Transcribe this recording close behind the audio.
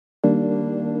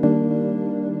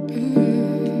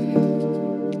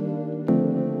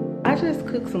I just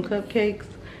cooked some cupcakes.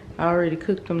 I already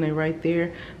cooked them, they're right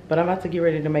there. But I'm about to get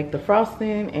ready to make the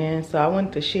frosting, and so I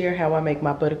wanted to share how I make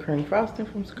my buttercream frosting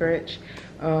from scratch.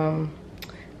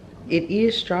 It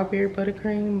is strawberry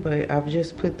buttercream, but I've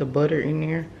just put the butter in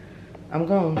there. I'm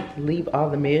gonna leave all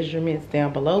the measurements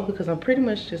down below because I'm pretty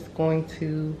much just going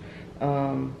to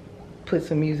put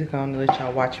some music on to let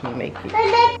y'all watch me make it.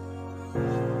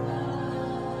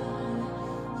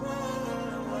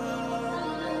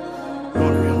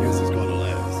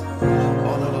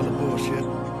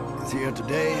 Here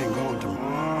today and going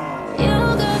tomorrow. You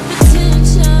got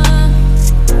potential.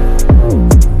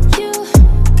 You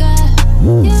got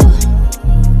potential.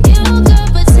 You got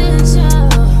potential.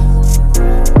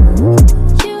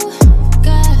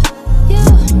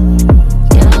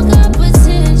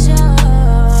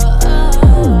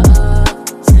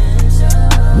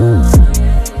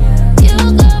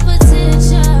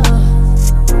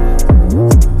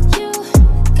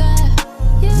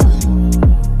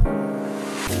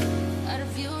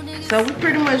 So we're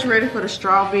pretty much ready for the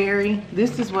strawberry.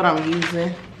 This is what I'm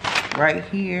using right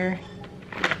here.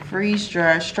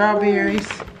 Freeze-dried strawberries.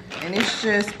 And it's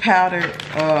just powdered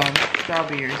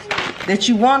strawberries that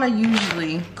you want to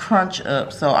usually crunch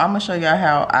up. So I'm going to show y'all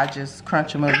how I just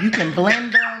crunch them up. You can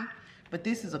blend them, but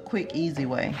this is a quick, easy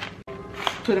way.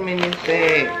 Put them in this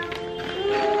bag.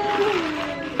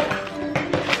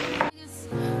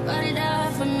 Run it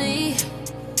out for me.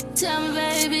 Tell me,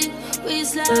 baby, will you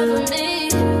slide for me?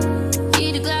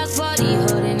 Keep the Glock 40,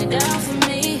 holding it down for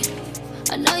me.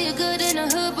 I know you're good in the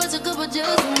hood, but a couple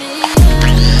jokes for me.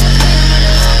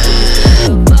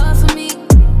 Bar for me.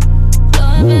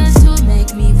 Blowing bands to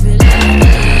make me feel like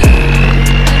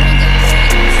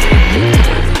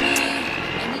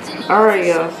Alright,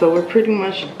 y'all, so we're pretty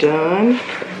much done.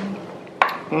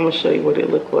 I'm gonna show you what it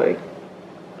looked like.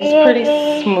 It's pretty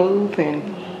smooth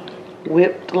and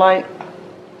whipped like.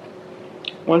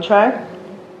 Wanna try?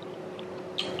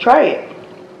 Try it.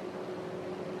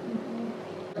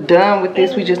 Done with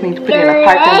this, we just need to put it in a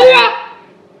piping bag.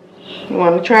 You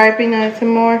wanna try it, Peanuts, some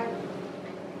more?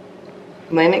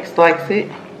 Lennox likes it.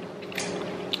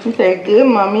 He said, good,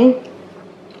 mommy.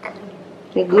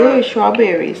 They're good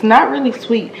strawberry. It's not really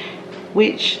sweet,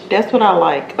 which that's what I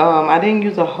like. I didn't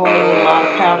use a whole lot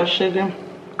of powdered sugar.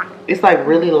 It's like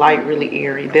really light, really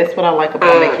airy. That's what I like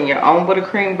about making your own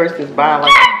buttercream versus buying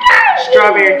like a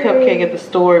strawberry cupcake at the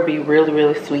store. It'd be really,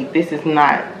 really sweet. This is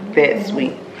not that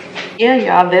sweet. Yeah,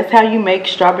 y'all, that's how you make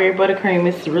strawberry buttercream.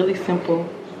 It's really simple.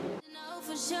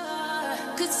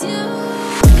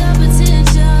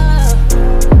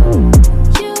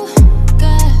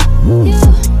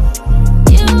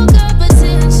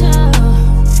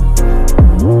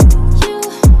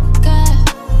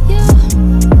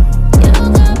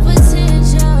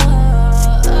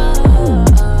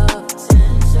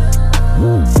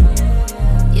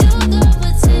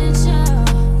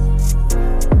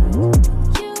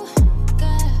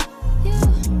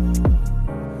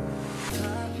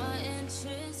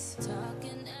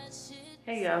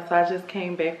 Hey y'all, so I just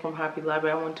came back from Hobby Lobby.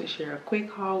 I wanted to share a quick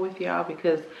haul with y'all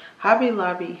because Hobby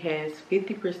Lobby has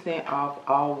 50% off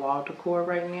all wall decor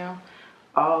right now.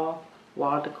 All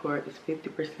wall decor is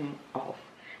 50% off.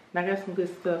 And I got some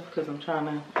good stuff because I'm trying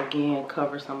to, again,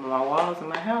 cover some of my walls in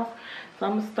my house. So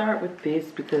I'm going to start with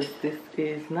this because this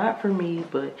is not for me,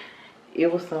 but it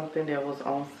was something that was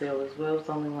on sale as well. It's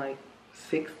only like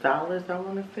 $6, I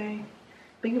want to say.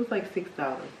 I think it was like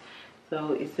 $6.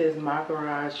 So it says My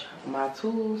Garage, My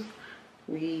Tools.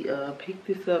 We picked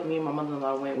this up, me and my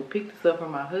mother-in-law went. We picked this up for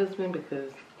my husband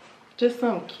because just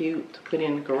something cute to put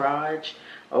in the garage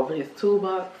over his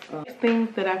toolbox.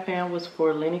 Things that I found was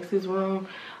for Lennox's room.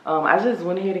 I just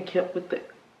went ahead and kept with the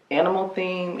animal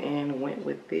theme and went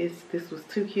with this. This was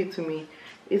too cute to me.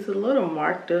 It's a little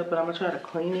marked up, but I'm gonna try to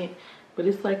clean it. But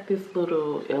it's like this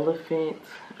little elephant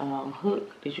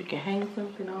hook that you can hang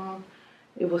something on.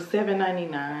 It was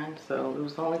 $7.99, so it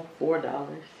was only $4,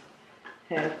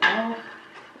 half off.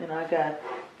 And I got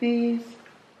these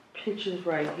pictures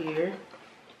right here.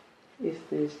 It's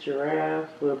this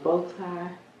giraffe with a bow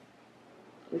tie.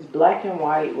 It's black and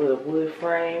white with a wood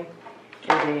frame,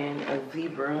 and then a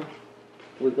zebra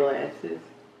with glasses.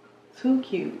 Too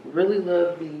cute. Really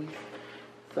love these.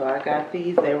 So I got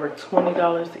these. They were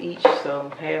 $20 each, so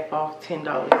half off,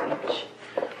 $10 each.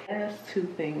 Last two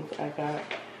things I got.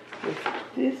 With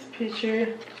this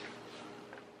picture,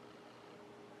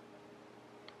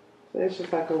 so it's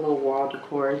just like a little wall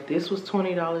decor. This was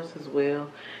 $20 as well,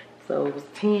 so it was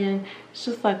 $10. It's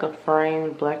just like a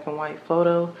framed black and white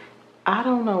photo. I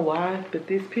don't know why, but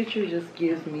this picture just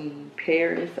gives me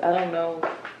Paris. I don't know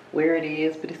where it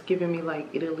is, but it's giving me like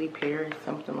Italy, Paris,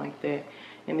 something like that.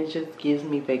 And it just gives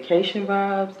me vacation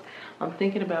vibes. I'm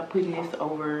thinking about putting this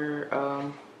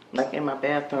over, like in my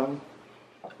bathroom,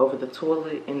 over the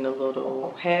toilet in the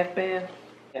little half bath.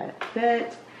 Got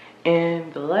that.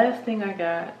 And the last thing I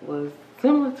got was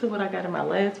similar to what I got in my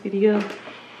last video.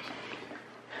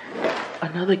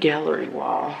 Another gallery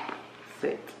wall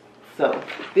set. So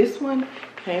this one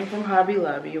came from Hobby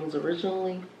Lobby. It was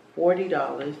originally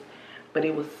 $40, but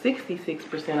it was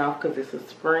 66% off because it's a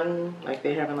spring, like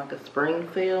they're having like a spring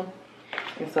sale.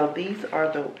 And so these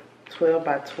are the 12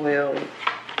 by 12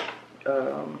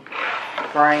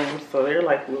 frames. So they're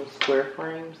like little square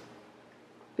frames.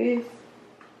 This,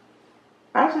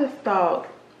 I just thought,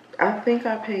 I think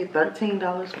I paid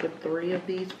 $13 for 3 of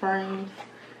these frames.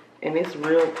 And it's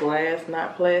real glass,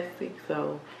 not plastic.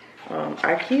 So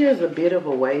IKEA is a bit of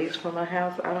a ways from my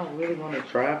house. I don't really want to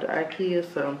drive to IKEA,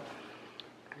 so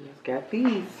I just got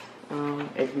these.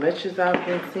 As much as I've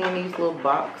been seeing these little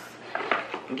box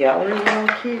gallery wall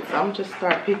kits, I'm just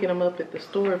start picking them up at the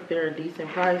store if they're a decent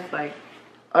price, like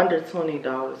under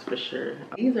 $20 for sure.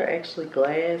 These are actually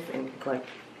glass and like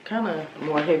kind of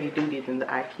more heavy duty than the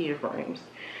IKEA frames.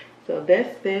 So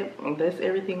that's that. That's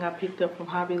everything I picked up from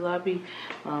Hobby Lobby.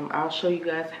 I'll show you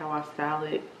guys how I style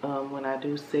it when I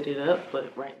do set it up,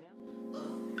 but right now.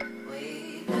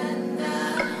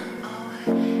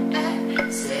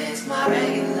 It's my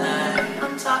regular.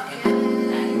 I'm talking.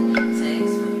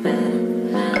 Takes for better.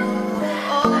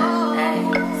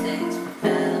 Takes for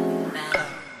better.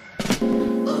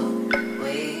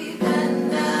 Way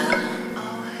better.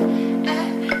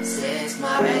 It's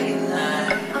my regular.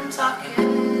 I'm talking.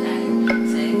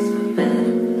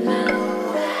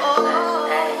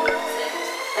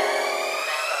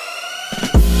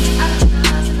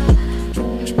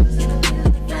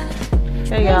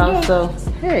 Hey y'all, so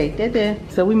hey,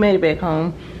 so we made it back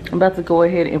home. I'm about to go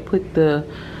ahead and put the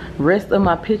rest of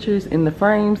my pictures in the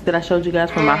frames that I showed you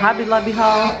guys from my Hobby Lobby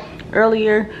haul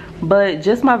earlier. But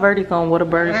just my verdict on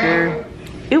Whataburger,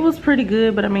 it was pretty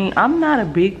good, but I mean, I'm not a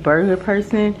big burger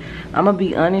person. I'm gonna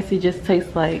be honest, it just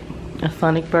tastes like a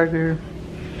Sonic burger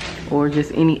or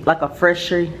just any, like a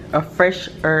fresher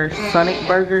Sonic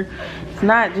burger. It's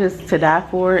not just to die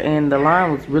for, and the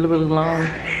line was really long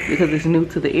because it's new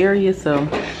to the area. So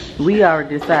we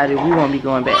already decided we won't be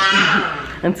going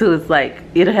back until it's like,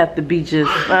 it'll have to be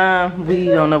just we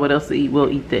don't know what else to eat, we'll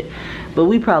eat that, but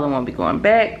we probably won't be going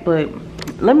back. But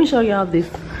let me show y'all this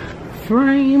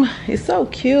frame. It's so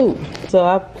cute. So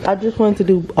I just wanted to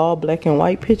do all black and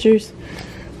white pictures,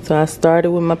 so I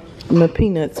started with my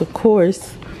peanuts, of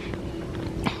course.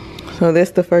 So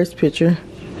that's the first picture.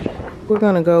 We're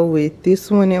gonna go with this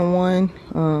one and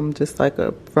one, just like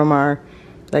from our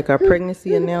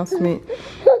pregnancy announcement.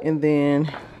 And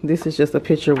then this is just a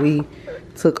picture we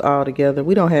took all together.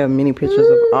 We don't have many pictures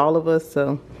of all of us,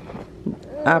 so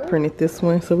I printed this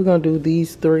one. So we're gonna do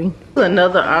these 3.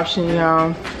 Another option,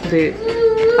 y'all,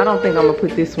 that I don't think I'm gonna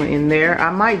put this one in there. I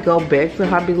might go back to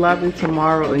Hobby Lobby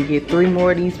tomorrow and get 3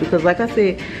 more of these, because like I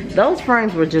said, those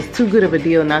frames were just too good of a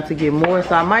deal not to get more.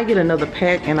 So I might get another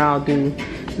pack and I'll do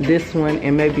this one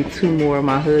and maybe 2 more of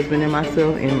my husband and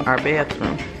myself in our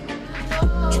bathroom.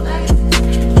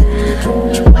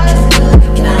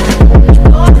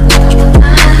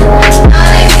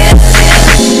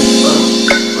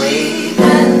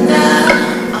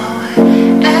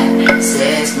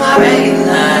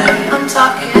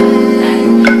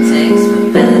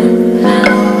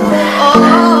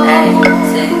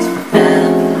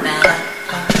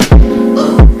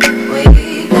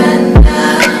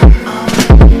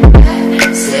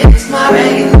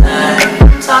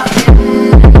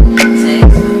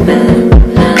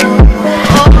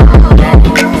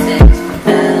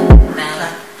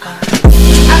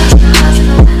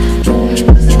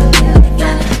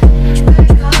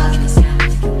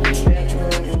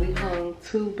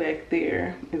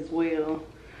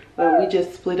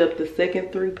 Split up the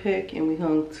second 3-pack and we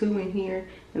hung 2 in here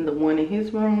and the 1 in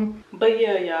his room. But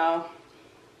yeah, y'all,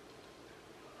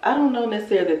 I don't know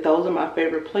necessarily that those are my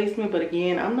favorite placement, but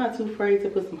again, I'm not too afraid to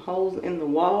put some holes in the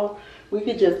wall. We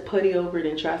could just putty over it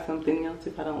and try something else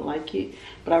if I don't like it.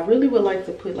 But I really would like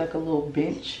to put like a little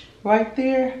bench right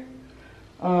there.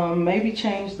 Maybe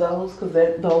change those, because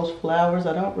those flowers,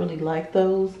 I don't really like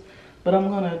those. But I'm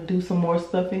gonna do some more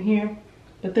stuff in here.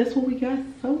 But that's what we got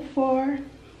so far.